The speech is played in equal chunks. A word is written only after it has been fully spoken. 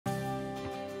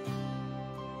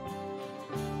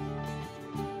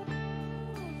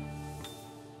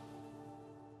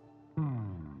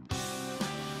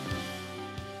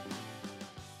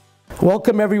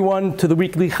Welcome everyone to the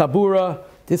weekly Chabura.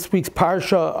 This week's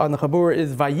parsha on the Chabura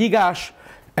is Vayigash,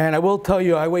 and I will tell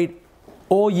you, I wait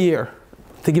all year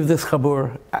to give this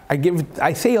Chabura.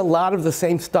 I say a lot of the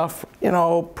same stuff,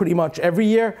 pretty much every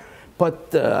year,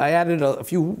 but I added a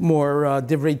few more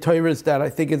Divrei Torahs that I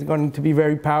think is going to be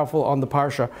very powerful on the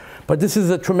parsha. But this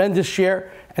is a tremendous shiur,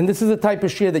 and this is the type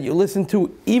of shiur that you listen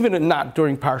to even not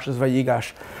during Parshas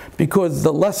Vayigash, because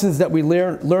the lessons that we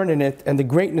learn in it and the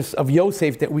greatness of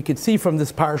Yosef that we could see from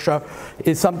this parsha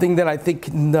is something that I think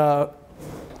can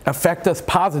affect us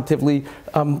positively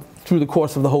through the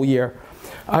course of the whole year.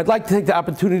 I'd like to take the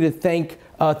opportunity to thank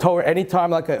Torah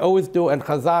Anytime, like I always do, and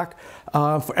Chazaq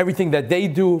for everything that they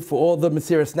do, for all the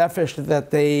Mesiras Nefesh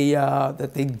that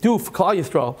they do for Klal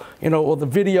Yisrael. All the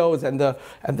videos and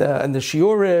the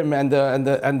Shiurim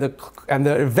and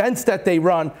the events that they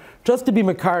run, just to be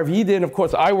Makar of Yidin. Of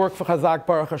course, I work for Chazaq,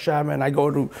 Baruch Hashem, and I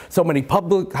go to so many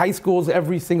public high schools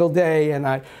every single day, and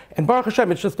Baruch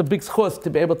Hashem, it's just a big schus to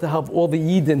be able to help all the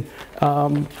Yidin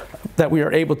that we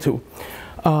are able to.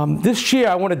 This year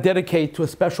I want to dedicate to a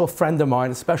special friend of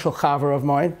mine, a special chaver of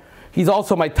mine. He's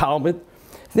also my Talmud.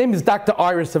 His name is Dr.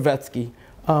 Ira Savetsky.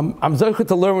 I'm zocheh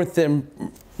to learn with him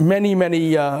many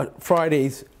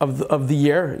Fridays of the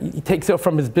year. He takes it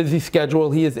from his busy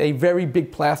schedule. He is a very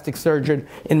big plastic surgeon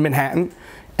in Manhattan,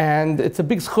 and it's a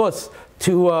big schus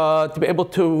to be able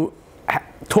to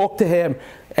talk to him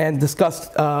and discuss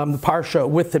the parsha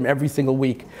with him every single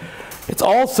week. It's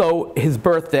also his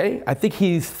birthday. I think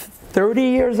he's 30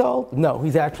 years old? No,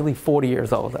 he's actually 40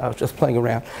 years old. I was just playing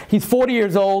around. He's 40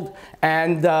 years old,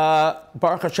 and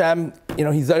Baruch Hashem,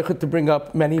 he's zocheh to bring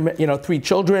up many, 3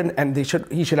 children, and he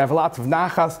should have lots of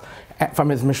nachas from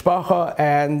his mishpacha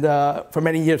and for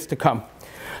many years to come.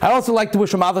 I'd also like to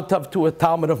wish a mazel tov to a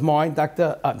Talmud of mine,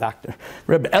 Rabbi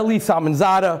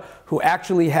Salmanzada, who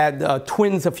actually had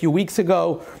twins a few weeks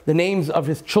ago. The names of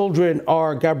his children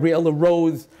are Gabriella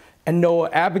Rose and Noah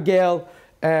Abigail.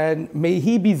 And may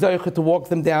he be zocheh to walk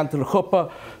them down to the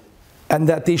chuppah, and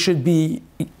that they should be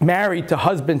married to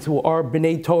husbands who are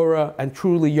b'nei Torah and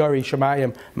truly Yarei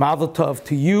Shemayim. Mazel tov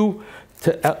to you,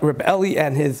 to Rabbi Eli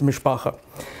and his mishpacha.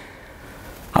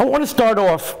 I want to start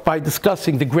off by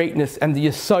discussing the greatness and the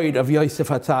Yesod of Yosef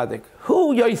HaTzadik.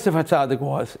 Who Yosef HaTzadik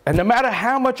was. And no matter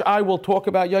how much I will talk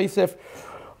about Yosef,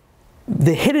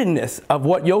 the hiddenness of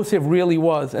what Yosef really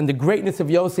was and the greatness of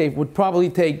Yosef would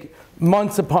probably take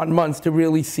months upon months to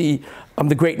really see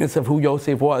the greatness of who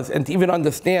Yosef was, and to even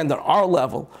understand on our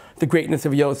level the greatness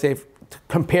of Yosef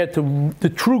compared to the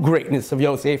true greatness of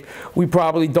Yosef. We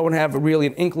probably don't have really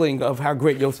an inkling of how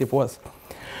great Yosef was.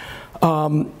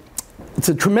 It's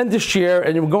a tremendous shiur,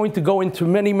 and we're going to go into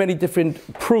many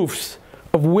different proofs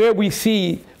of where we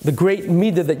see the great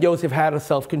midah that Yosef had of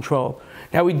self-control.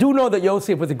 Now, we do know that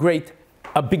Yosef was a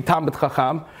big Talmid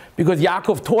Chacham, because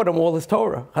Yaakov taught him all his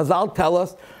Torah. Chazal tell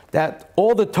us that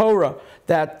all the Torah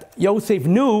that Yosef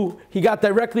knew, he got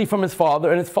directly from his father,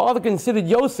 and his father considered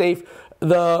Yosef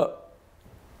the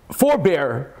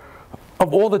forebearer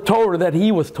of all the Torah that he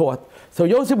was taught. So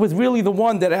Yosef was really the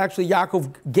one that actually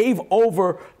Yaakov gave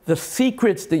over the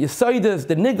secrets, the Yesodas,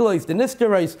 the Niglois, the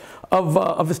Nisterais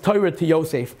of his Torah to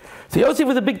Yosef. So Yosef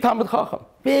was a big Talmid Chacham,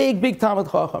 big Talmid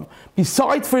Chacham.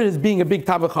 Besides for his being a big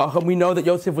Talmid Chacham, we know that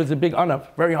Yosef was a big anav,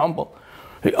 very humble.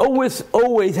 He always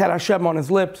had Hashem on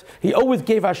his lips. He always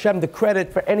gave Hashem the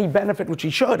credit for any benefit, which he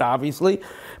should, obviously.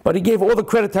 But he gave all the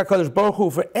credit to HaKadosh Baruch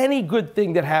Hu for any good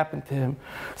thing that happened to him.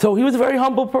 So he was a very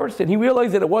humble person. He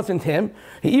realized that it wasn't him.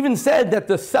 He even said that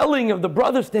the selling of the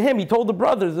brothers to him, he told the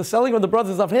brothers, the selling of the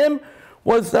brothers of him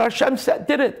was Hashem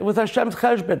did it. It was Hashem's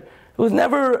cheshbon. It was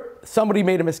never somebody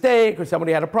made a mistake or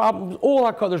somebody had a problem. It was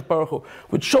all HaKadosh Baruch Hu,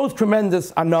 which shows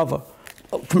tremendous anava,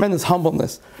 tremendous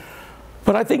humbleness.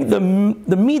 But I think the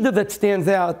midah that stands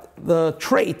out, the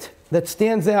trait that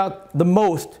stands out the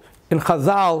most in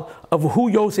Chazal of who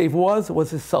Yosef was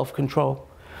his self-control.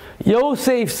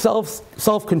 Yosef's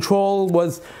self-control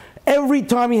was, every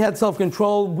time he had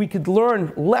self-control, we could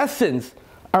learn lessons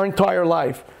our entire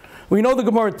life. We know the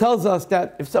Gemara tells us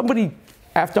that if somebody,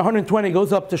 after 120,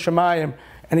 goes up to Shemayim,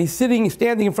 and he's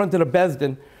standing in front of the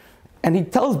Bezdin, and he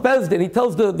tells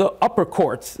the upper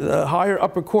courts, the higher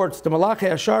upper courts, the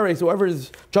Malachei Ashares, whoever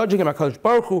is judging him, HaKadosh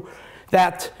Baruch Hu,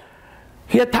 that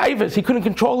he had taivas, he couldn't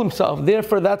control himself.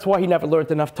 Therefore, that's why he never learned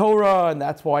enough Torah, and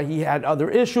that's why he had other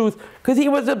issues, because he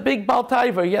was a big Baal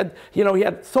Taiva. He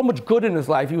had so much good in his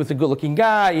life. He was a good-looking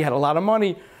guy. He had a lot of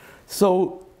money.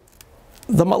 So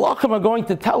the Malachim are going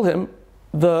to tell him,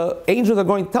 the angels are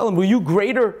going to tell him, were you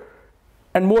greater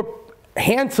and more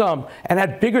handsome and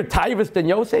had bigger taivas than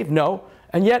Yosef? No.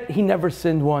 And yet he never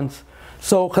sinned once.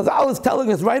 So Chazal is telling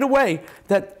us right away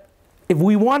that if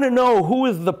we want to know who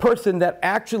is the person that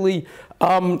actually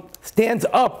stands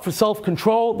up for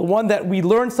self-control, the one that we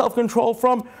learn self-control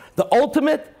from, the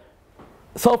ultimate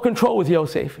self-control was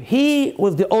Yosef. He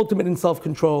was the ultimate in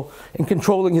self-control, in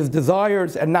controlling his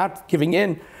desires and not giving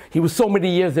in. He was so many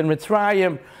years in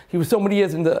Mitzrayim. He was so many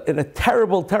years in a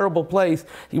terrible, terrible place.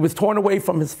 He was torn away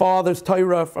from his father's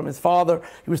Torah, from his father.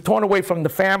 He was torn away from the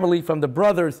family, from the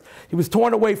brothers. He was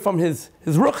torn away from his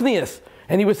ruchnius.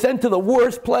 And he was sent to the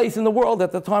worst place in the world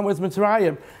at the time was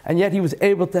Mitzrayim. And yet he was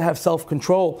able to have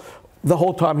self-control the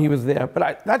whole time he was there.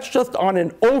 But that's just on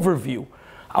an overview.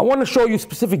 I want to show you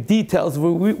specific details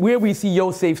where we see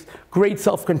Yosef's great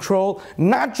self-control,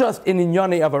 not just in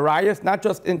Inyane of Arayas, not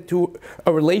just into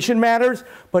a relation matters,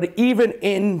 but even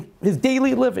in his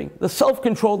daily living, the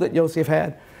self-control that Yosef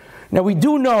had. Now we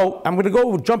do know, I'm going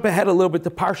to jump ahead a little bit to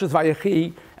Parshas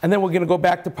Vayechi, and then we're going to go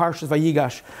back to Parshas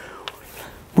Vayigash.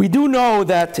 We do know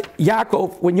that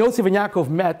Yaakov, when Yosef and Yaakov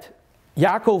met,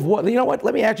 Yaakov, you know what,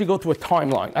 let me actually go to a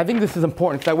timeline. I think this is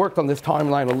important because I worked on this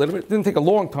timeline a little bit. It didn't take a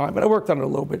long time, but I worked on it a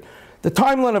little bit. The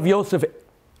timeline of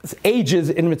Yosef's ages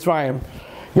in Mitzrayim.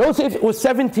 Yosef was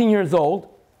 17 years old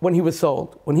when he was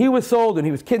sold. When he was sold and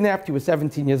he was kidnapped, he was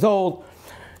 17 years old.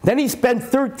 Then he spent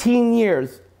 13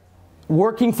 years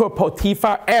working for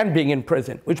Potiphar and being in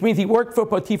prison, which means he worked for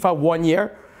Potiphar 1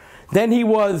 year. Then he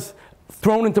was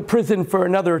thrown into prison for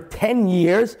another 10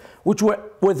 years, which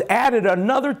was added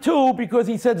another 2 because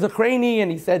he said Zachrani, and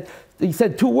he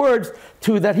said 2 words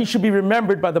that he should be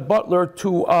remembered by the butler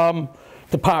to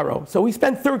Paro. So he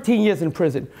spent 13 years in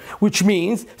prison, which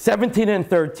means 17 and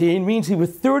 13 means he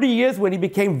was 30 years when he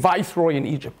became viceroy in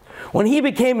Egypt. When he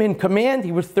became in command,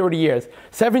 he was 30 years.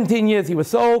 17 years he was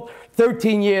sold,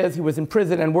 13 years he was in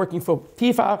prison and working for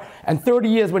Potiphar, and 30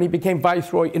 years when he became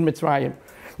viceroy in Mitzrayim.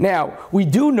 Now, we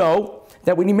do know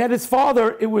that when he met his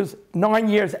father, it was 9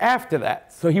 years after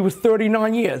that. So he was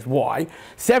 39 years. Why?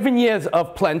 7 years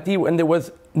of plenty when there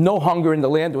was no hunger in the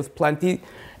land, there was plenty.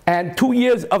 And 2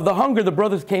 years of the hunger, the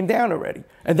brothers came down already.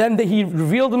 And then he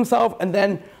revealed himself, and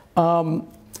then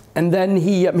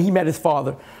he met his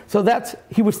father. So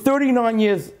he was 39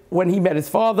 years when he met his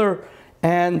father.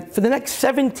 And for the next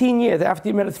 17 years after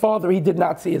he met his father, he did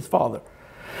not see his father.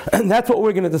 And that's what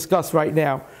we're going to discuss right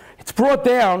now. It's brought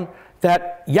down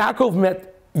that Yaakov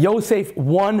met Yosef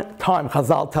 1 time,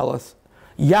 Chazal tell us.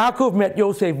 Yaakov met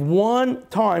Yosef 1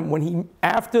 time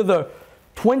after the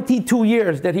 22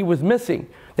 years that he was missing,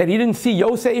 that he didn't see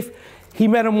Yosef, he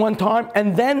met him 1 time.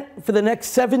 And then for the next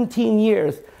 17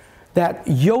 years that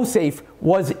Yosef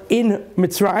was in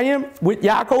Mitzrayim with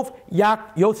Yaakov,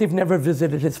 Yosef never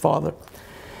visited his father.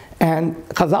 And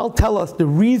Chazal tell us the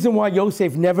reason why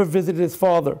Yosef never visited his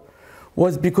father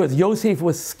was because Yosef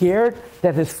was scared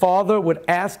that his father would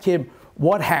ask him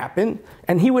what happened,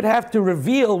 and he would have to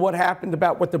reveal what happened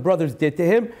about what the brothers did to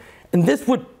him. And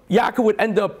Yaakov would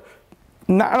end up,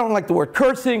 I don't like the word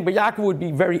cursing, but Yaakov would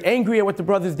be very angry at what the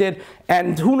brothers did,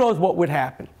 and who knows what would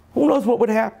happen. Who knows what would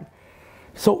happen?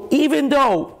 So even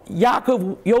though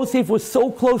Yosef was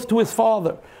so close to his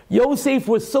father, Yosef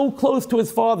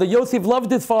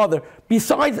loved his father,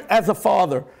 besides as a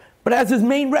father, but as his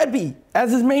main Rebbe,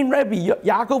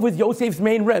 Yaakov was Yosef's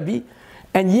main Rebbe,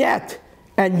 and yet,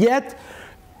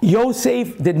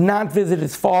 Yosef did not visit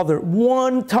his father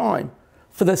 1 time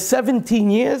for the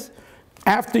 17 years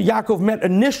after Yaakov met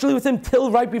initially with him till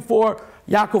right before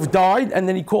Yaakov died, and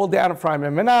then he called down Ephraim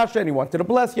and Menashe, and he wanted to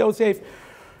bless Yosef,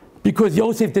 because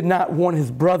Yosef did not want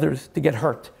his brothers to get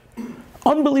hurt.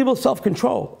 Unbelievable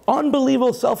self-control.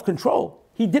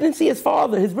 He didn't see his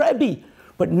father, his Rebbe,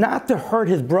 but not to hurt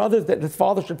his brothers, that his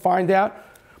father should find out.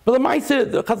 But the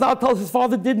Chazal tells his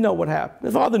father did know what happened.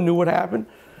 His father knew what happened.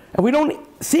 And we don't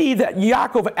see that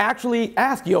Yaakov actually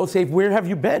asked Yosef, where have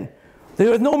you been?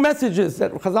 There were no messages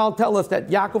that Chazal tell us that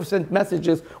Yaakov sent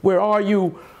messages, where are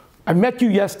you? I met you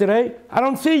yesterday. I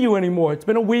don't see you anymore. It's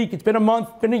been a week, it's been a month,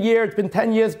 it's been a year, it's been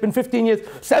 10 years, it's been 15 years,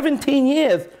 17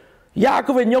 years.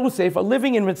 Yaakov and Yosef are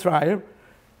living in Mitzrayim,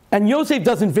 and Yosef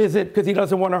doesn't visit because he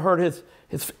doesn't want to hurt his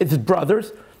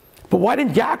brothers. But why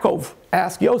didn't Yaakov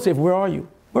ask Yosef, where are you?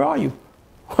 Where are you?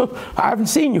 I haven't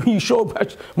seen you. You show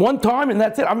up 1 time and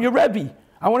that's it. I'm your Rebbe.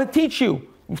 I want to teach you.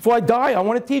 Before I die, I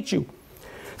want to teach you.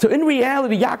 So in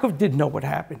reality, Yaakov did know what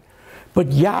happened. But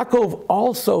Yaakov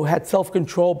also had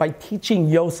self-control by teaching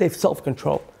Yosef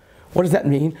self-control. What does that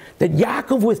mean? That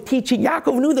Yaakov was teaching,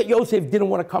 Yaakov knew that Yosef didn't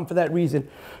want to come for that reason.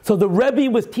 So the Rebbe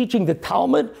was teaching the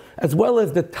Talmud, as well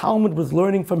as the Talmud was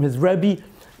learning from his Rebbe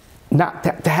not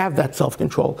to have that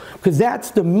self-control. Because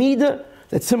that's the midah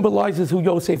that symbolizes who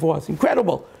Yosef was.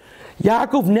 Incredible.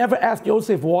 Yaakov never asked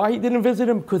Yosef why he didn't visit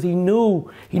him, because he knew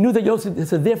that Yosef,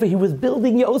 so therefore he was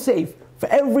building Yosef For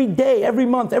every day, every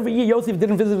month, every year, Yosef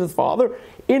didn't visit his father.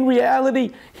 In reality,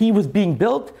 he was being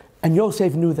built, and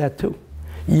Yosef knew that too.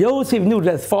 Yosef knew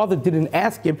that his father didn't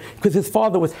ask him because his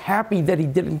father was happy that he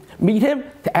didn't meet him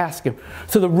to ask him.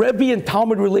 So the Rabbi and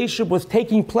Talmud relationship was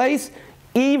taking place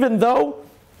even though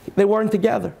they weren't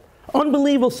together.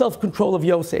 Unbelievable self-control of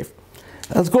Yosef.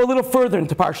 Let's go a little further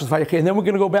into Parshas Vayechi, and then we're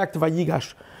going to go back to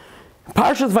Vayigash.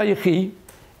 Parshas Vayechi,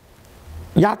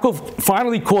 Yaakov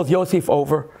finally calls Yosef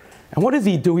over. And what does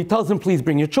he do? He tells him, please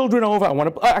bring your children over.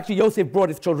 Actually, Yosef brought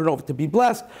his children over to be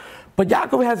blessed. But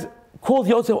Yaakov calls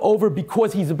Yosef over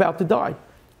because he's about to die.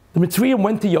 The Mitzrayim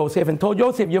went to Yosef and told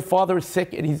Yosef, your father is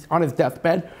sick and he's on his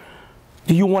deathbed.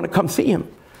 Do you want to come see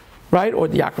him? Right? Or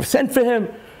Yaakov sent for him.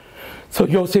 So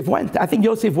Yosef went. I think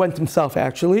Yosef went himself,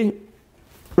 actually.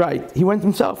 Right. He went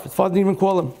himself. His father didn't even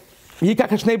call him. Yikach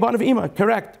hashnei banav ima.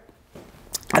 Correct.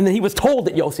 And then he was told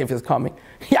that Yosef is coming.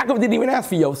 Yaakov didn't even ask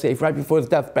for Yosef right before his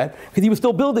deathbed because he was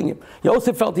still building him.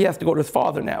 Yosef felt he has to go to his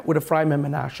father now with Ephraim and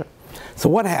Manasseh. So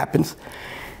what happens?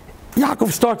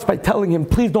 Yaakov starts by telling him,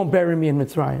 please don't bury me in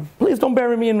Mitzrayim. Please don't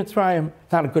bury me in Mitzrayim.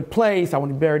 It's not a good place. I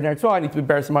want to be buried in Eretz Yisrael. I need to be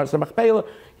buried in Machpelah.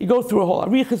 He goes through a whole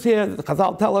arichas here. The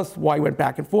Chazal tell us why he went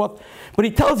back and forth. But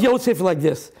he tells Yosef like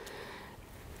this.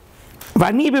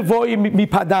 When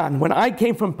I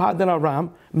came from Padan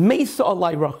Aram, Mesa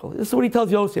alai Rachel. This is what he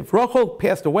tells Yosef. Rachel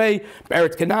passed away,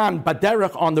 Eretz Canaan,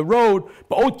 Baderech on the road,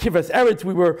 Ba'ot Kivas Eretz,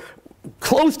 we were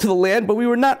close to the land, but we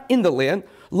were not in the land.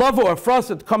 Lavo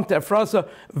Afrasa, to come to Afrasa,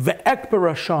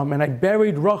 Ve'ekber Hasham, and I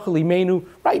buried Rachel Imenu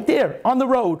right there, on the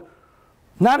road.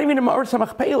 Not even in Ma'or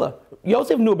Machpelah.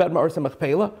 Yosef knew about Ma'or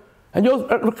Machpelah, and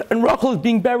Rachel is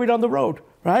being buried on the road,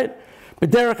 right?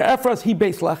 Baderech Afras, he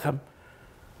based Lechem.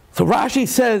 So Rashi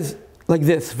says like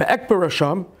this, Ve'ekber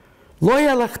Hasham, Lo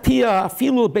yalachtia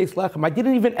afilu beis lechem. I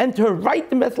didn't even enter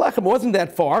right in Beis Lechem. It wasn't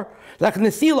that far. Like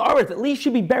Nesil Aretz, at least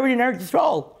should be buried in Eretz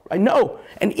Yisrael. I know.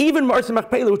 And even Marsa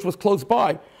Machpelah, which was close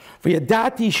by.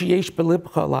 V'yadati sheyesh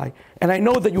belibcha alai. And I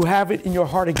know that you have it in your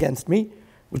heart against me,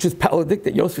 which is Peladik,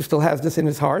 that Yosef still has this in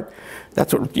his heart.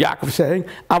 That's what Yaakov is saying.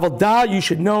 Avalda, you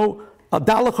should know,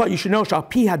 Adalacha, you should know,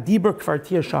 Shalpi hadibur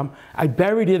kfarti Sham. I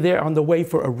buried you there on the way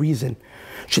for a reason.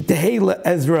 Shetehela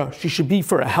Ezra, she should be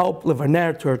for a help,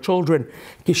 levaner, to her children.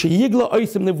 Kishayigla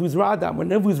oisim Nevuz Radan, when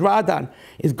Nevuz Radan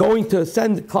is going to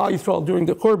send Klal Yisrael during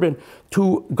the Korban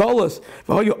to Golos,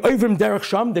 V'hoyu derech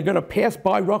Sham, they're going to pass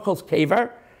by Rachel's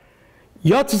kever.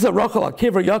 Yatzisa Rachel al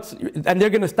Kiver, and they're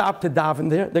going to stop to daven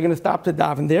there. They're going to stop to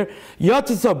daven there.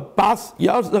 Yatzisa Bas,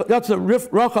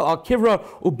 Yatzisa Rachel al Kiver,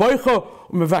 Uboicha,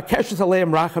 Umevakeshes Aleim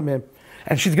Rachamim.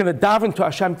 And she's going to daven to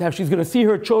Hashem. She's going to see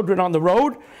her children on the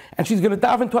road, and she's going to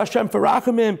daven to Hashem for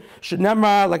Rachamim.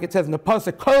 Shenemra, like it says in the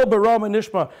pasuk, Kol Barama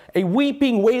Nishma, a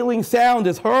weeping, wailing sound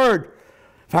is heard.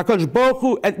 Which is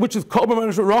Kol Barama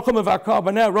Nishma, Rachel Mevakah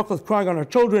Baneh. Rachel is crying on her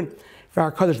children.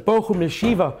 HaKadosh Baruch Hu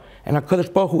Meshiva, and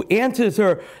HaKadosh Baruch Hu answers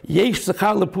her, Yesh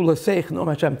Zechar Lepulaseich No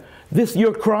Hashem. This,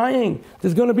 you're crying.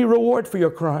 There's going to be reward for your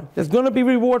crying. There's going to be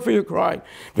reward for your crying.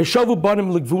 V'shavu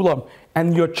banim l'gvulam,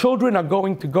 and your children are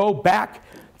going to go back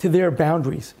to their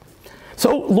boundaries.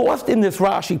 So lost in this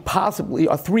Rashi possibly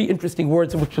are three interesting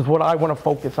words, which is what I want to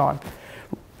focus on.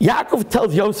 Yaakov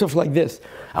tells Yosef like this,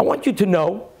 I want you to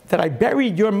know that I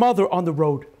buried your mother on the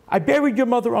road. I buried your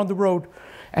mother on the road.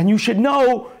 And you should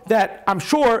know that I'm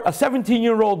sure a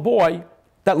 17-year-old boy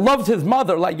that loves his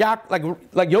mother like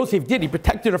Yosef did, he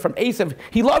protected her from Esav.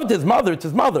 He loved his mother, it's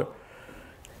his mother.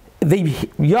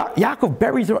 Yaakov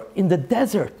buries her in the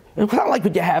desert. It's not like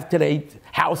what you have today,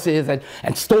 houses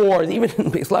and stores. Even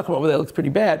in Beis Lechem over there, it looks pretty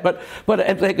bad. But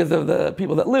because of the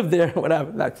people that live there,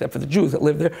 whatever, not except for the Jews that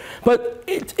live there. But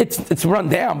it's run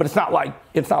down, but it's not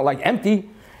like empty.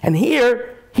 And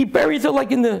here, he buries her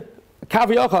like in the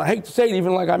Kaviyachal. I hate to say it,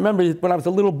 even like I remember when I was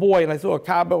a little boy and I saw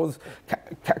cowboys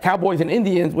and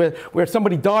Indians where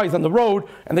somebody dies on the road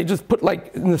and they just put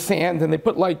like in the sand and they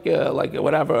put like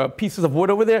whatever pieces of wood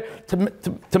over there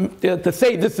to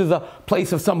say this is a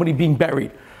place of somebody being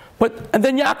buried. And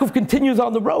then Yaakov continues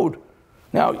on the road.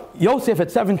 Now Yosef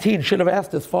at 17 should have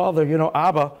asked his father,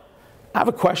 Abba, I have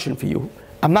a question for you.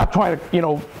 I'm not trying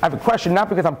to, I have a question, not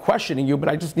because I'm questioning you, but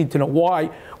I just need to know why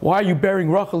are you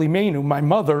burying Rachel Imenu, my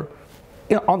mother,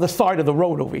 on the side of the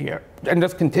road over here, and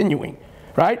just continuing,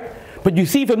 right? But you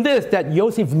see from this that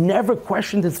Yosef never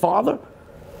questioned his father.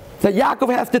 That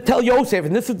Yaakov has to tell Yosef,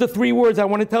 and this is the three words I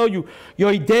want to tell you.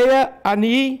 Yoidea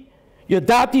ani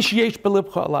yodati sheyesh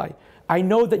belibcha alai. I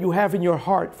know that you have in your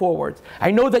heart, forwards.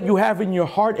 I know that you have in your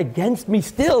heart against me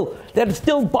still, that it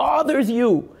still bothers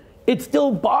you. It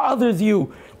still bothers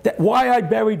you that why I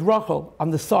buried Rachel on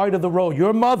the side of the road,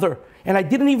 your mother. And I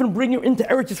didn't even bring her into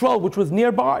Eretz Yisrael, which was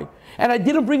nearby. And I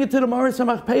didn't bring her to the Maris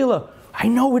Machpelah, I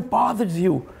know it bothers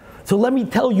you. So let me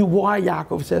tell you why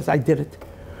Yaakov says I did it.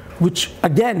 Which,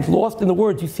 again, lost in the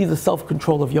words, you see the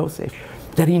self-control of Yosef.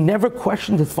 That he never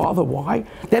questioned his father why.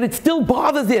 That it still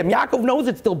bothers him. Yaakov knows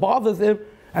it still bothers him.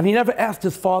 And he never asked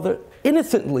his father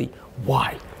innocently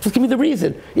why. Just give me the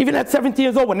reason. Even at 17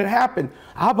 years old when it happened.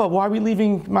 Abba, why are we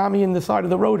leaving mommy in the side of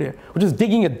the road here? We're just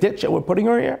digging a ditch and we're putting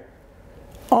her here?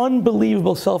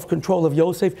 Unbelievable self-control of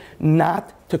Yosef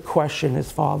not to question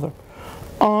his father.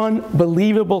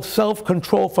 Unbelievable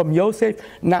self-control from Yosef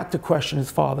not to question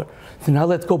his father. So now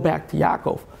let's go back to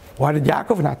Yaakov. Why did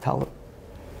Yaakov not tell him?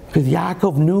 Because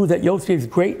Yaakov knew that Yosef's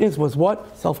greatness was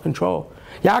what? Self-control.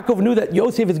 Yaakov knew that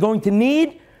Yosef is going to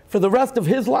need for the rest of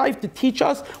his life to teach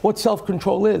us what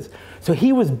self-control is. So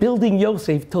he was building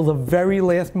Yosef till the very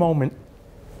last moment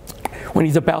when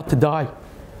he's about to die.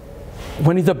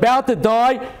 When he's about to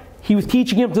die, he was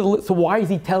teaching him to. So why is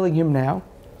he telling him now?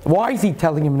 Why is he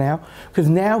telling him now? Because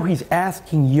now he's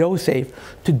asking Yosef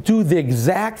to do the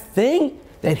exact thing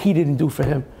that he didn't do for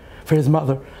him, for his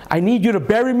mother. I need you to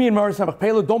bury me in Maris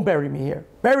Machpelah. Don't bury me here.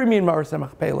 Bury me in Maris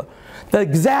Machpelah. The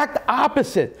exact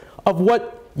opposite of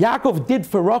what Yaakov did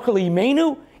for Rachel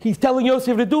Imenu, he's telling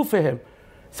Yosef to do for him.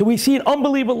 So we see an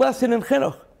unbelievable lesson in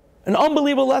chinuch. An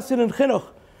unbelievable lesson in chinuch.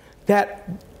 That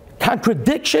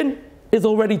contradiction is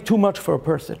already too much for a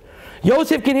person.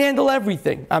 Yosef can handle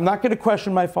everything. I'm not going to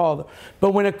question my father.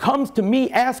 But when it comes to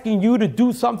me asking you to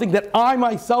do something that I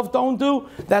myself don't do,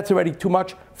 that's already too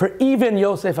much for even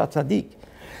Yosef HaTzadik.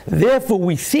 Therefore,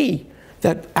 we see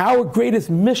that our greatest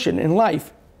mission in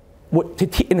life, in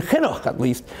chinuch at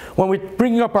least, when we're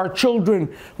bringing up our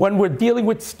children, when we're dealing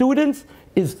with students,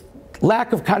 is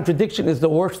lack of contradiction is the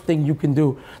worst thing you can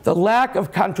do. The lack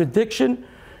of contradiction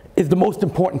is the most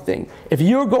important thing. If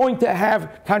you're going to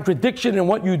have contradiction in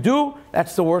what you do,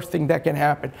 that's the worst thing that can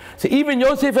happen. So even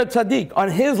Yosef HaTzadik,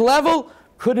 on his level,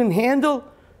 couldn't handle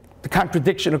the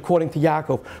contradiction according to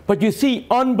Yaakov. But you see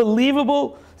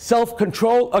unbelievable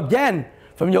self-control again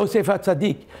from Yosef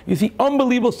HaTzadik. You see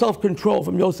unbelievable self-control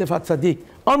from Yosef HaTzadik.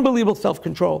 Unbelievable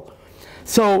self-control.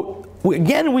 So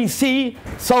again we see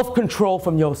self-control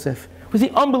from Yosef. We see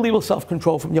unbelievable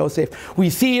self-control from Yosef. We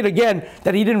see it again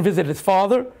that he didn't visit his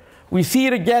father. We see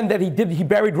it again that he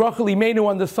buried Rachel Imenu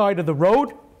on the side of the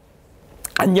road.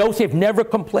 And Yosef never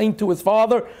complained to his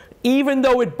father, even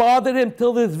though it bothered him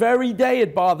till this very day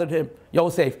it bothered him,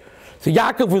 Yosef. So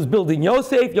Yaakov was building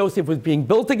Yosef, Yosef was being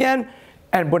built again,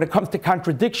 and when it comes to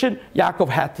contradiction, Yaakov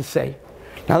had to say.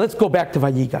 Now let's go back to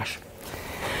Vayigash.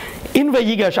 In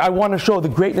Vayigash, I want to show the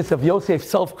greatness of Yosef's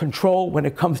self-control when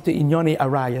it comes to Inyoni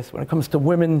Arayas, when it comes to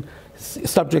women,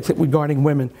 subjects regarding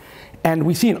women. And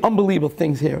we see an unbelievable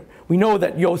things here. We know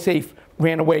that Yosef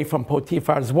ran away from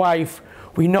Potiphar's wife.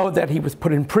 We know that he was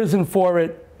put in prison for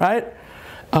it, right?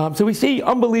 So we see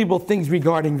unbelievable things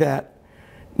regarding that.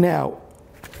 Now,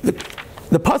 the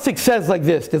pasuk says like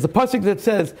this. There's a pasuk that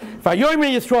says,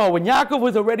 Vayomer Yisrael, when Yaakov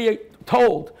was already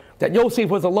told that Yosef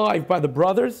was alive by the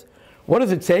brothers, what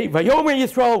does it say? Vayomer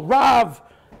Yisrael Rav,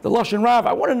 the Lashon Rav.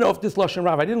 I want to know if this Lashon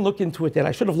Rav, I didn't look into it yet.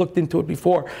 I should have looked into it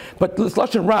before. But this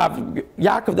Lashon Rav,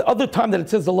 Yaakov, the other time that it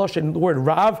says the Lashon, the word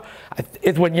Rav,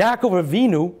 is when Yaakov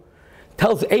Avinu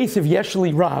tells Esav,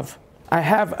 Yeshli Rav, I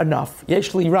have enough.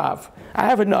 Yeshli Rav, I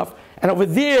have enough. And over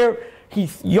there,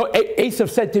 Esav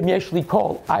said to him, Yeshli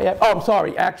Kol. I'm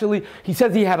sorry. Actually, he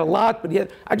says he had a lot, but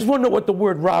I just want to know what the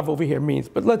word Rav over here means.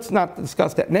 But let's not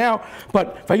discuss that now.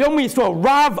 But Vayomer Yisrael,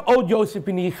 Rav od Yosef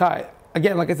bin Yichai.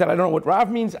 Again, like I said, I don't know what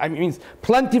Rav means. It means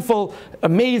plentiful,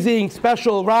 amazing,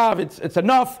 special. Rav, it's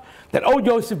enough that od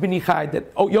Yosef bin Yichai,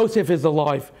 that Yosef is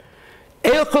alive.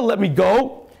 Eilcha, let me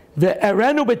go.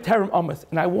 Ve'erenu b'terem amas.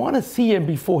 And I want to see him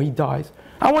before he dies.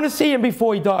 I want to see him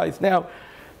before he dies. Now,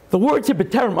 the word here,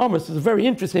 b'terem amas, is very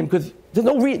interesting because there's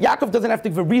no Yaakov doesn't have to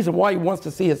give a reason why he wants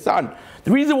to see his son.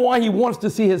 The reason why he wants to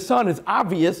see his son is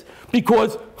obvious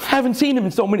because I haven't seen him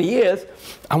in so many years.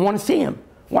 I want to see him.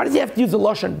 Why does he have to use the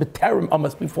Lashon b'terem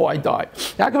amas before I die?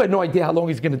 Yaakov had no idea how long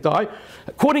he's going to die.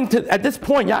 According to, at this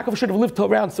point, Yaakov should have lived to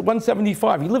around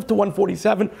 175. He lived to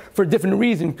 147 for a different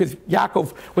reason because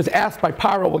Yaakov was asked by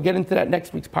Paro. We'll get into that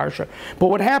next week's parsha. But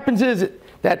what happens is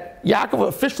that Yaakov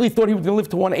officially thought he was going to live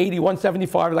to 180,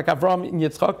 175, like Avrohom and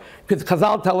Yitzchak, because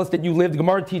Chazal tell us that you live, the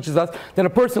Gemara teaches us, that a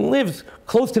person lives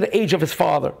close to the age of his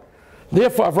father.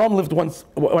 Therefore, Avrohom lived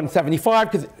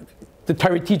 175, because the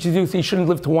Torah teaches you so he shouldn't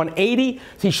live to 180,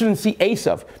 so he shouldn't see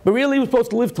Esav. But really, he was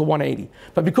supposed to live to 180.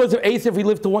 But because of Esav, he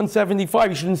lived to 175.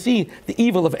 You shouldn't see the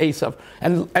evil of Esav.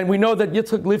 And we know that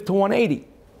Yitzchak lived to 180,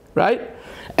 right?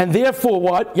 And therefore,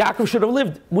 what? Yaakov should have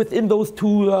lived within those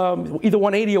two, either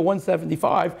 180 or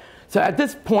 175. So at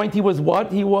this point, he was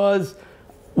what? He was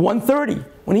 130.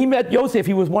 When he met Yosef,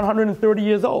 he was 130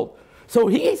 years old. So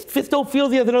he still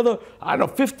feels he has another,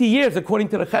 50 years according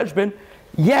to the Cheshbon.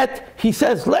 Yet he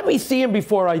says, let me see him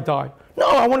before I die. No,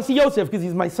 I want to see Yosef because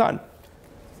he's my son.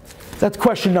 That's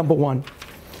question number one.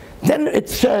 Then it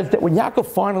says that when Yaakov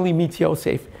finally meets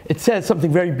Yosef, it says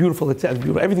something very beautiful. It says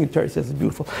beautiful. Everything the Torah says is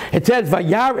beautiful. It says,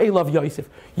 Vayar elav Yosef.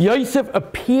 Yosef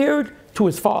appeared to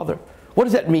his father. What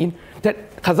does that mean?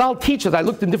 That Chazal teaches, I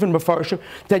looked in different Mefarshim,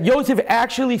 that Yosef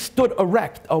actually stood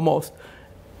erect almost,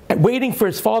 and waiting for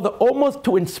his father almost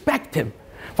to inspect him.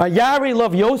 Vayar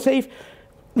elav Yosef,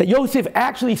 that Yosef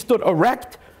actually stood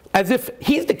erect as if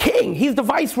he's the king, he's the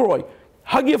viceroy.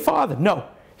 Hug your father. No.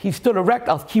 He stood erect,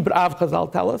 al kibud av,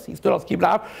 Chazal tell us. He stood al kibud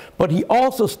av, but he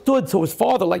also stood so his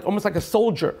father, almost like a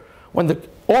soldier, when the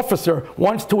officer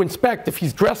wants to inspect if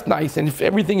he's dressed nice and if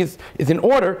everything is in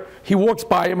order, he walks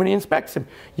by him and he inspects him.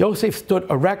 Yosef stood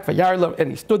erect,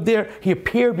 and he stood there. He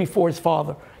appeared before his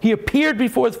father. He appeared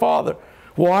before his father.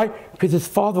 Why? Because his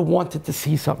father wanted to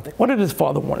see something. What did his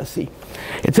father want to see?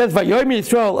 It says, Vayomer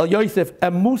Yisrael el Yosef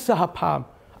emusa hapam.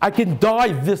 I can die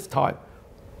this time.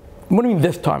 What do you mean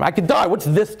this time? I could die. What's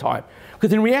this time?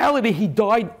 Because in reality, he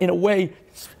died in a way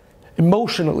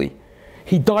emotionally.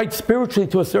 He died spiritually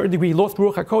to a certain degree. He lost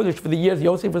Ruach HaKodesh for the years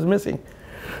Yosef was missing.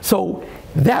 So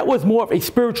that was more of a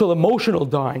spiritual, emotional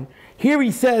dying. Here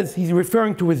he says he's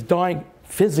referring to his dying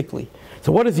physically.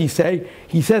 So what does he say?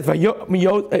 He says,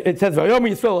 it says, Vayomer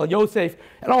Yisrael el Yosef.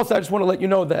 And also, I just want to let you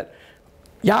know that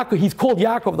Yaakov, he's called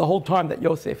Yaakov the whole time that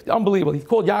Yosef, unbelievable. He's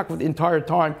called Yaakov the entire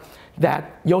time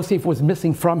that Yosef was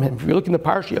missing from him. If you look in the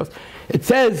Parashiyos, it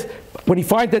says, when he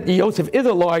finds that Yosef is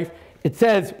alive, it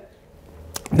says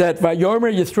that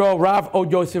Vayomer Yisrael Rav O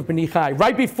Yosef Benichai.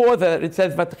 Right before that, it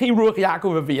says, Vatchi Ruach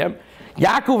Yaakov Avihem.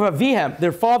 Yaakov Avihem,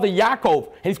 their father Yaakov.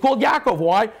 And he's called Yaakov.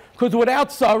 Why? Because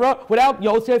without Sarah, without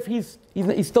Yosef, he's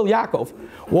still Yaakov.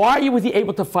 Why was he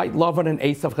able to fight Lavan and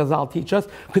Esav? Chazal teach us,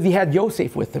 because he had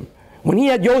Yosef with him. When he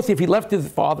had Yosef, he left his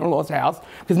father-in-law's house,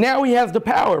 because now he has the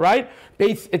power, right?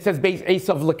 It says Beis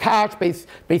Esav Lakash, Beis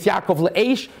Yaakov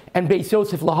Le'esh, and Beis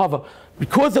Yosef Lahava.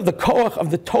 Because of the koach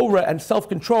of the Torah and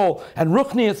self-control and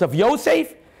ruchnius of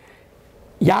Yosef,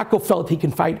 Yaakov felt he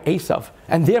can fight Esav,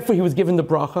 and therefore he was given the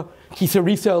bracha,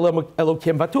 Kisarisa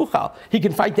Elokim Batuchal. He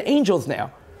can fight the angels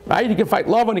now, right? He can fight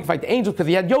Lavan, he can fight the angels, because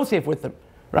he had Yosef with him.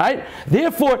 Right?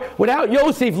 Therefore, without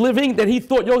Yosef living, that he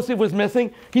thought Yosef was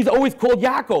missing, he's always called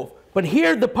Yaakov. But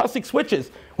here the pasuk switches.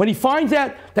 When he finds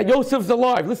out that Yosef's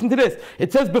alive, listen to this.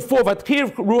 It says before,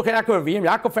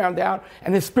 Yaakov found out,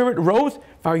 and his spirit rose,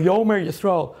 Vayomer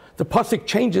Yisrael. The pasuk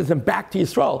changes him back to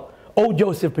Yisrael. Oh,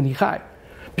 Yosef Benichai.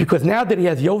 Because now that he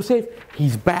has Yosef,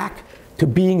 he's back to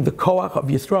being the koach of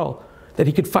Yisrael. That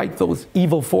he could fight those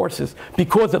evil forces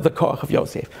because of the koach of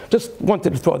Yosef. Just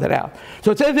wanted to throw that out.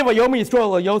 So it says in Vayomer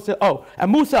Yisrael Yosef,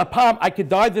 and Musa Apam, I could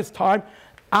die this time.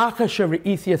 Now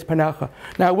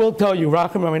I will tell you,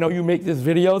 Racham, I know you make these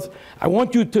videos. I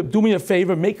want you to do me a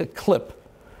favor, make a clip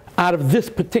out of this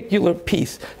particular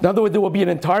piece. In other words, there will be an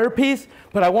entire piece,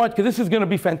 but I want, because this is going to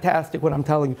be fantastic, what I'm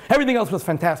telling you. Everything else was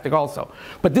fantastic also,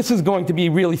 but this is going to be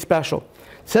really special.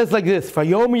 It says like this,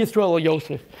 Vayomer Yisrael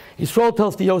Yosef. Yisrael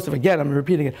tells to Yosef, again, I'm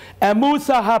repeating it,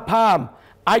 Emusa hapam,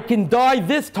 I can die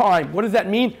this time. What does that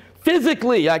mean?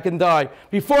 Physically, I can die.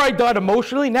 Before I died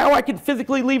emotionally, now I can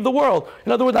physically leave the world.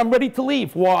 In other words, I'm ready to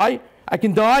leave. Why? I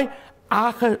can die.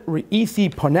 Acha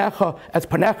re'isi panecha, as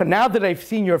panecha, now that I've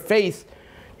seen your face,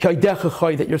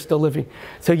 that you're still living.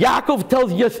 So Yaakov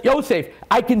tells Yosef,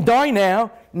 I can die now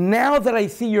that I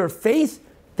see your face,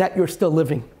 that you're still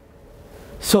living.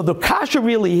 So the kasha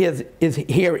really is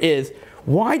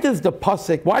why does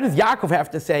Yaakov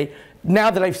have to say,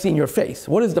 now that I've seen your face?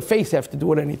 What does the face have to do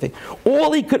with anything?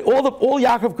 All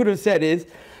Yaakov could have said is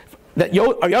that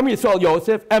Vayomer Yisrael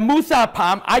Yosef and Musa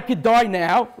Apam, I could die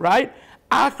now, right?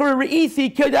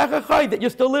 That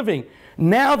you're still living.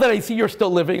 Now that I see you're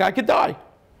still living, I could die.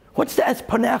 What's the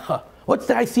espanecha? What's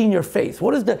that I see in your face?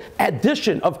 What is the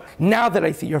addition of now that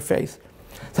I see your face?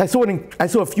 So I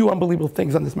saw a few unbelievable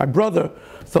things on this. My brother,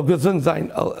 so Gezun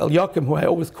Zain El Yakim, who I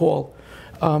always call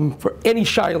for any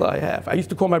shaila I have. I used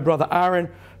to call my brother Aaron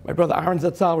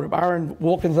Zatzal, Rabbi Aaron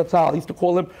Walkin Zatzal. I used to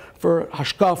call him for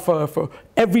hashkafa, for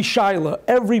every shaila,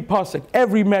 every pasuk,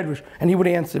 every medrash, and he would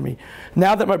answer me.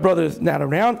 Now that my brother is not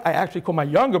around, I actually call my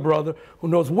younger brother, who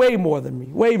knows way more than me.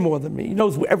 He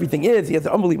knows where everything is. He has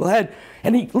an unbelievable head.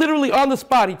 And he literally on the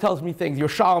spot, he tells me things.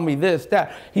 Yerushalmi, this,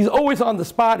 that. He's always on the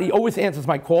spot. He always answers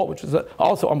my call, which is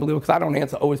also unbelievable because I don't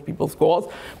answer always people's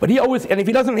calls. But he always, and if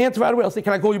he doesn't answer right away, I'll say,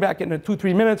 can I call you back in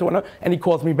 2-3 minutes? Or whatever? And he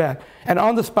calls me back. And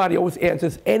on the spot, he always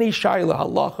answers any shaila,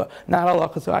 halacha, not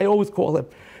halacha. So I always call him.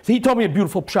 So he told me a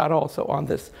beautiful pshat also on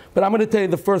this. But I'm going to tell you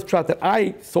the first pshat that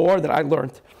I saw, that I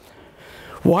learned.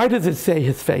 Why does it say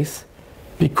his face?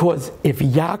 Because if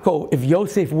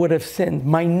Yosef would have sinned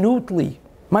minutely,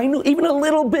 even a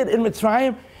little bit in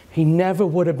Mitzrayim, he never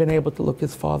would have been able to look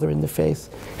his father in the face.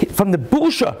 From the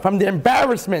busha, from the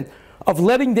embarrassment of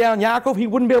letting down Yaakov, he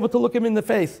wouldn't be able to look him in the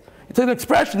face. It's an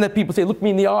expression that people say, look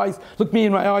me in the eyes, look me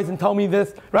in my eyes and tell me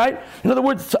this, right? In other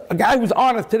words, a guy who's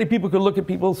honest, today people could look at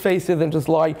people's faces and just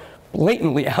lie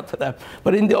blatantly out to them.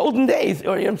 But in the olden days,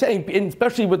 or, you know what I'm saying,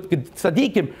 especially with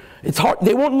tzaddikim, it's hard.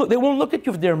 They won't look at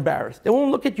you if they're embarrassed. They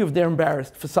won't look at you if they're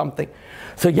embarrassed for something.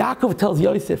 So Yaakov tells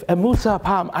Yosef,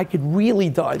 I could really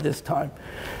die this time.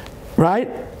 Right?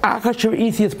 Now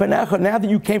that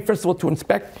you came, first of all, to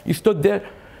inspect, you stood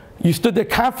there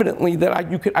confidently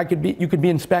that you could be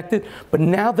inspected. But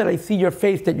now that I see your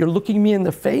face, that you're looking me in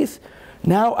the face,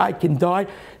 now I can die.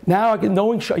 Now I can,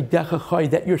 knowing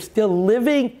that you're still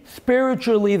living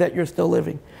spiritually, that you're still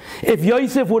living. If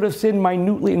Yosef would have sinned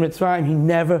minutely in Mitzrayim, he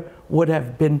never would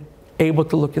have been able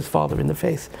to look his father in the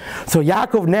face. So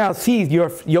Yaakov now sees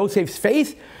Yosef's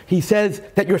face. He says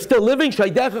that you're still living,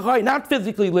 not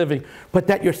physically living, but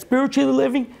that you're spiritually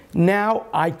living. Now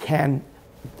I can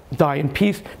die in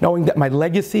peace, knowing that my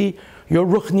legacy, your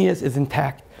ruchnias, is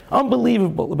intact.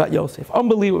 Unbelievable about Yosef.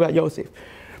 Unbelievable about Yosef.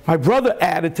 My brother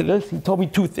added to this. He told me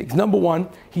two things. Number one,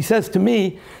 he says to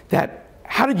me that,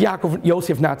 how did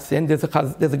Yosef not sin? There's a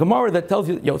Gemara that tells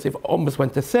you that Yosef almost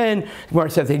went to sin. The Gemara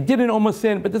says he didn't almost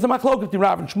sin, but there's a machlok between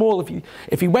Rav and Shmuel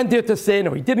if he went there to sin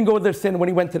or he didn't go there to sin when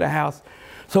he went to the house.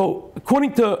 So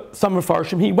according to some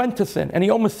Mefarshim, he went to sin and he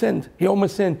almost sinned. He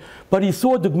almost sinned, but he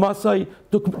saw tukmasai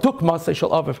shel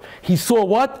aviv. He saw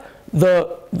what?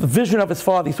 The vision of his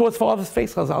father. He saw his father's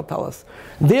face, Chazal tell us.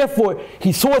 Therefore,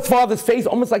 he saw his father's face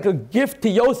almost like a gift to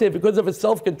Yosef because of his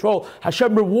self-control.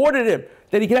 Hashem rewarded him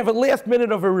that he can have a last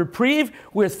minute of a reprieve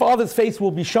where his father's face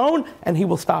will be shown and he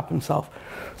will stop himself.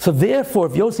 So therefore,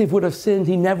 if Yosef would have sinned,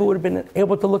 he never would have been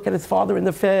able to look at his father in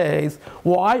the face.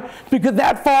 Why? Because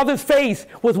that father's face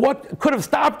was what could have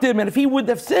stopped him, and if he would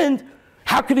have sinned,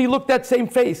 how could he look that same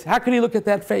face? How could he look at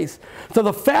that face? So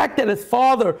the fact that his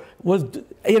father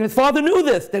knew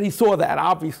this, that he saw that,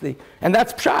 obviously, and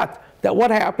that's pshat, that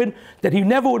what happened, that he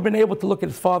never would have been able to look at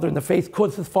his father in the face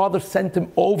because his father sent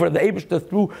him over, the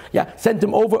Eibishter sent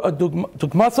him over a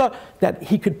dugmasa that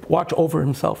he could watch over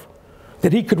himself.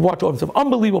 That he could watch over himself.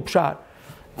 Unbelievable pshat.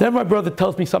 Then my brother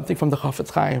tells me something from the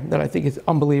Chafetz Chaim that I think is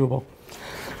unbelievable.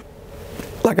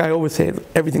 Like I always say,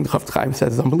 everything the Chafetz Chaim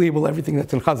says is unbelievable. Everything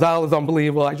that's in Chazal is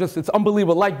unbelievable. It's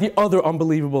unbelievable, like the other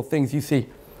unbelievable things you see.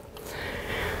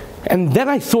 And then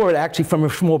I saw it actually from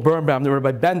Rav Shmuel Birnbaum, the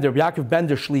Rabbi Bender, Yaakov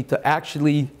Bender Shlita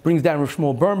actually brings down Rav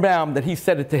Shmuel Birnbaum that he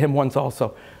said it to him once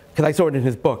also. Because I saw it in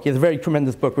his book. He has a very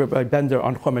tremendous book, Rabbi Bender,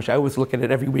 on Chumash. I always look at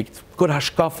it every week. It's good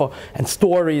hashkafa and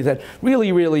stories and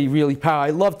really, really, really power. I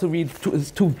love to read his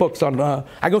two books on,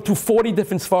 I go through 40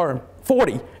 different svarim,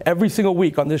 40 every single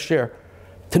week on this share,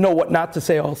 to know what not to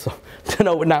say also, to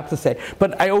know what not to say.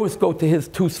 But I always go to his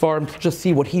two svarim to just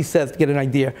see what he says to get an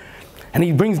idea. And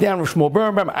he brings down Rav Shmuel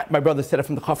Birnbaum. My brother said it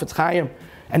from the Chafetz Chaim.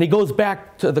 And he goes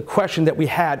back to the question that we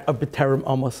had of B'terem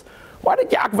Amos. Why did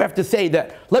Yaakov have to say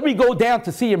that? Let me go down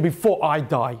to see him before I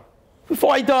die.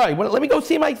 Before I die. Let me go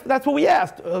see him. That's what we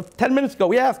asked. 10 minutes ago,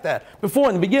 we asked that. Before,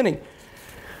 in the beginning.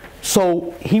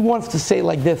 So he wants to say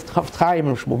like this, Chafetz Chaim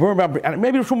and Shmuel Birnbaum. And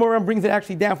maybe Shmuel Birnbaum brings it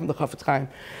actually down from the Chafetz Chaim.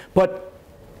 But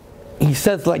he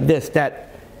says like this, that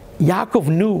Yaakov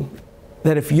knew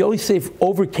that if Yosef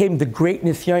overcame the great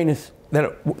nisyonos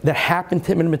that happened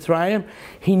to him in Mitzrayim,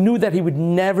 he knew that he would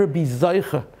never be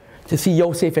Zaycha to see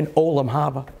Yosef in Olam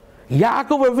Haba.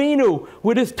 Yaakov Avinu,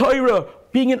 with his Torah,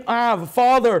 being an Av,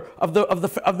 father of one of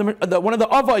the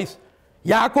Avos,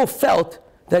 Yaakov felt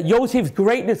that Yosef's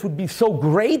greatness would be so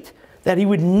great that he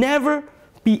would never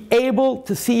be able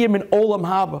to see him in Olam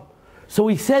Haba. So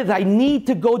he says, I need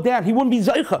to go down. He wouldn't be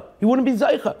Zaycha. He wouldn't be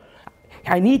Zaycha.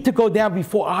 I need to go down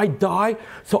before I die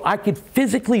so I could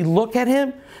physically look at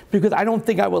him, because I don't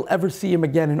think I will ever see him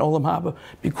again in Olam Haba.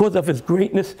 Because of his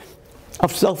greatness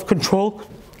of self-control,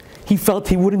 he felt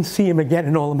he wouldn't see him again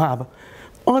in Olam Haba.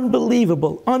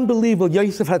 Unbelievable, unbelievable.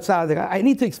 Yosef HaTzadik. I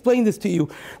need to explain this to you,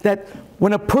 that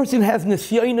when a person has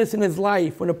nisyonos in his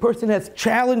life, when a person has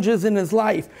challenges in his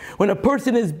life, when a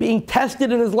person is being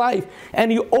tested in his life,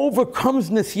 and he overcomes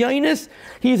nisyonos,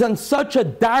 he's on such a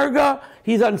darga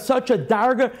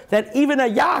that even a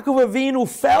Yaakov Avinu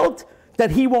felt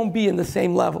that he won't be in the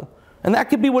same level. And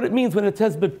that could be what it means when it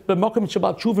says b'mokim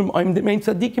shabal tshuva mein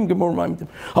tzadikim gemur ma'imdim.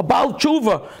 A Baal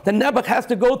tshuva, the Nebuch has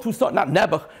to go through, not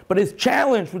Nebuch, but is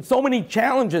challenged with so many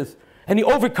challenges, and he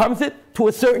overcomes it to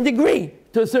a certain degree.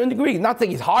 to a certain degree. Not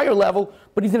saying he's higher level,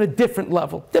 but he's in a different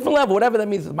level. Different level, whatever that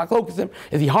means.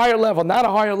 Is he higher level, not a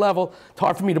higher level? It's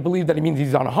hard for me to believe that he means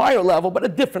he's on a higher level, but a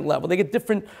different level. They get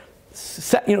different,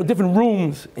 different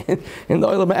rooms in the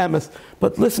Olam Emes.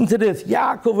 But listen to this.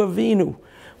 Yaakov Avinu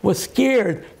was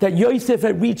scared that Yosef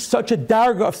had reached such a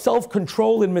darga of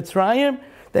self-control in Mitzrayim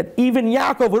that even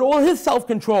Yaakov, with all his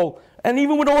self-control and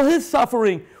even with all his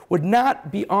suffering, would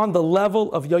not be on the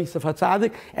level of Yosef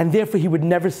HaTzadik, and therefore he would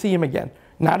never see him again.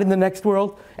 Not in the next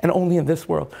world, and only in this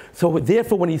world. So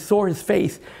therefore, when he saw his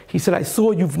face, he said, I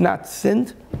saw you've not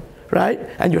sinned, right?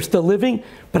 And you're still living,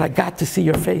 but I got to see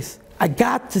your face. I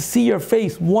got to see your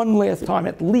face one last time,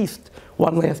 at least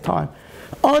one last time.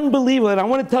 Unbelievable. And I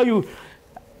want to tell you,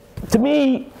 to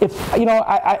me, if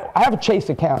I have a Chase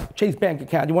account, Chase bank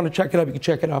account. You want to check it up, you can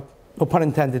check it up. No pun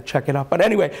intended, check it up. But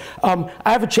anyway, I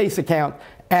have a Chase account,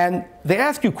 and they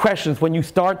ask you questions when you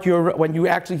when you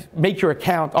actually make your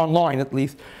account online, at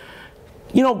least.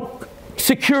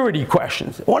 Security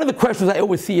questions. One of the questions I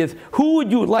always see is, who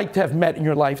would you like to have met in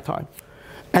your lifetime?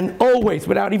 And always,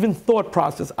 without even thought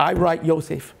process, I write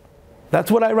Yosef. That's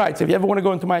what I write. So if you ever want to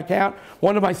go into my account,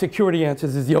 one of my security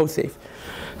answers is Yosef.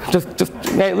 Just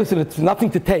hey, listen, it's nothing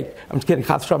to take. I'm just kidding.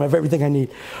 I have everything I need.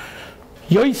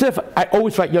 Yosef, I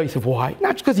always write Yosef. Why?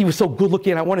 Not just because he was so good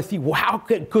looking. I want to see how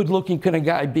good looking can a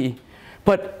guy be.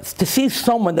 But to see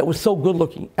someone that was so good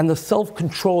looking and the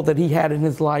self-control that he had in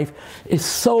his life is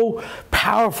so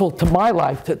powerful to my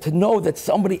life, to know that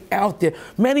somebody out there,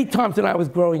 many times when I was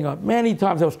growing up, many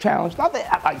times I was challenged, not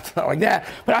like that,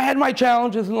 but I had my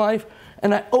challenges in life,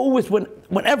 and I always,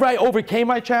 whenever I overcame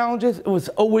my challenges, it was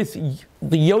always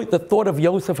the thought of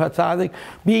Yosef HaTzadik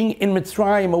being in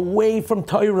Mitzrayim, away from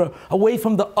Torah, away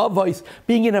from the Avos,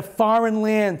 being in a foreign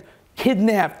land,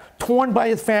 kidnapped, torn by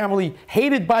his family,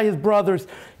 hated by his brothers,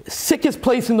 sickest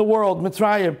place in the world,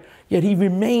 Mitzrayim, yet he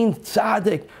remained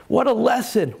tzaddik. What a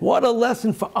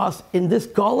lesson for us in this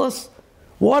Gullus.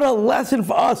 What a lesson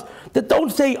for us. That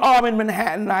don't say, oh, I'm in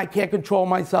Manhattan, I can't control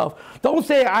myself. Don't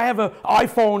say I have an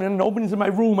iPhone and nobody's in my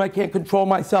room, I can't control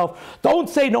myself. Don't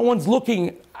say no one's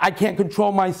looking, I can't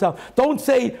control myself. Don't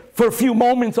say for a few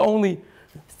moments only.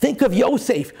 Think of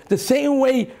Yosef. The same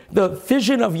way the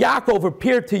vision of Yaakov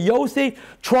appeared to Yosef,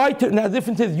 now the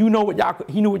difference is he knew what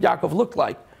Yaakov looked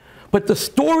like. But the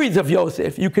stories of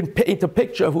Yosef, you can paint a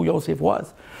picture of who Yosef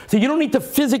was. So you don't need to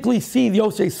physically see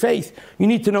Yosef's face, you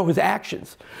need to know his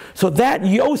actions. So that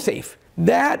Yosef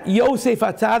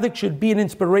HaTzadik should be an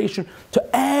inspiration to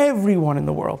everyone in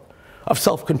the world of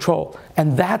self-control.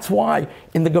 And that's why,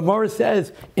 in the Gemara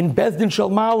says, in Bezdin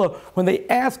Shalmala, when they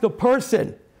ask a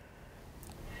person,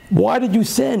 why did you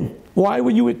sin? Why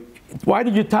did your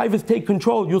taivas take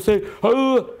control? You'll say,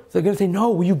 oh. So they're going to say,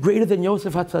 no, were you greater than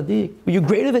Yosef HaTzadik? Were you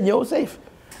greater than Yosef?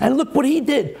 And look what he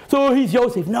did. So he's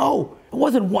Yosef. No, it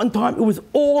wasn't one time. It was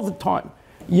all the time.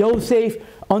 Yosef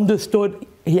understood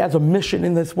he has a mission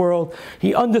in this world.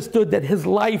 He understood that his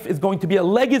life is going to be a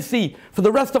legacy for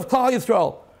the rest of Klal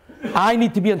Yisrael. I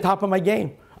need to be on top of my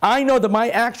game. I know that my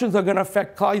actions are going to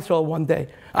affect Klal Yisrael one day.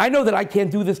 I know that I can't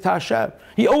do this to Hashem.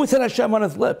 He always had Hashem on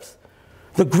his lips.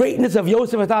 The greatness of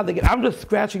Yosef HaTzadik, I'm just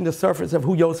scratching the surface of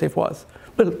who Yosef was.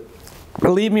 But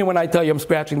believe me when I tell you I'm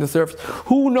scratching the surface.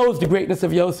 Who knows the greatness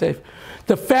of Yosef?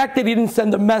 The fact that he didn't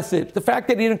send a message, the fact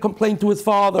that he didn't complain to his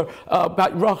father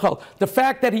about Rachel, the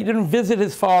fact that he didn't visit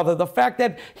his father, the fact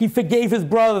that he forgave his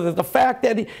brothers, the fact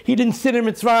that he didn't sit in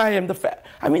Mitzrayim,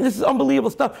 this is unbelievable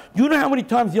stuff. Do you know how many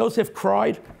times Yosef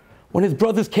cried when his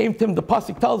brothers came to him? The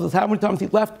pasuk tells us how many times he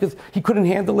left because he couldn't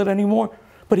handle it anymore.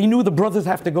 But he knew the brothers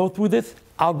have to go through this.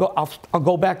 I'll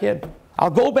go back in. I'll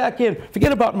go back in.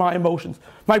 Forget about my emotions.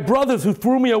 My brothers who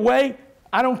threw me away,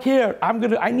 I don't care.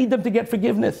 I need them to get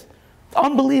forgiveness.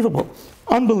 Unbelievable.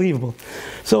 Unbelievable.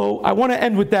 So I want to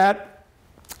end with that.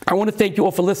 I want to thank you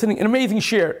all for listening. An amazing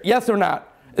shiur. Yes or not?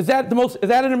 Is that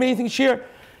an amazing shiur?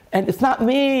 And it's not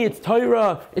me, it's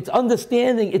Torah, it's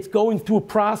understanding, it's going through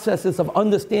processes of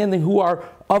understanding who our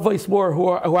avos were, who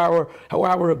our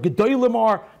gedolim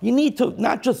are. You need to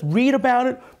not just read about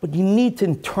it, but you need to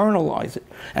internalize it.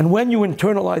 And when you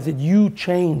internalize it, you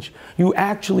change. You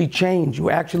actually change, you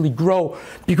actually grow.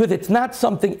 Because it's not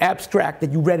something abstract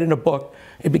that you read in a book.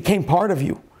 It became part of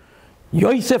you.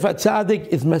 Yosef HaTzadik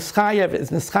is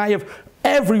neschayev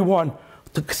everyone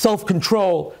to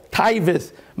self-control,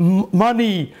 taivas,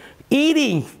 money,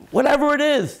 eating, whatever it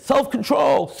is,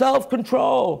 self-control.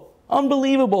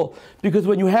 Unbelievable. Because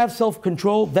when you have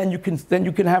self-control, then you can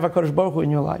have a HaKadosh Baruch Hu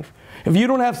in your life. If you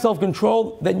don't have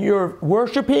self-control, then you're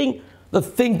worshiping the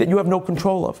thing that you have no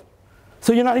control of.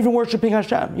 So you're not even worshiping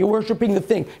Hashem. You're worshiping the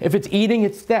thing. If it's eating,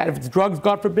 it's that. If it's drugs,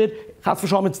 God forbid, chas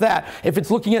v'shalom, it's that. If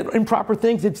it's looking at improper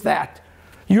things, it's that.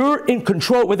 You're in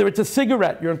control. Whether it's a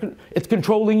cigarette, it's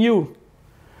controlling you.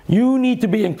 You need to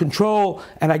be in control,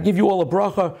 and I give you all a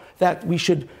bracha that we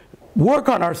should work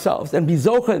on ourselves and be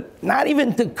zocheh, not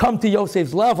even to come to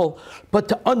Yosef's level, but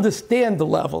to understand the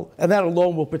level, and that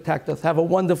alone will protect us. Have a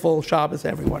wonderful Shabbos,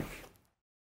 everyone.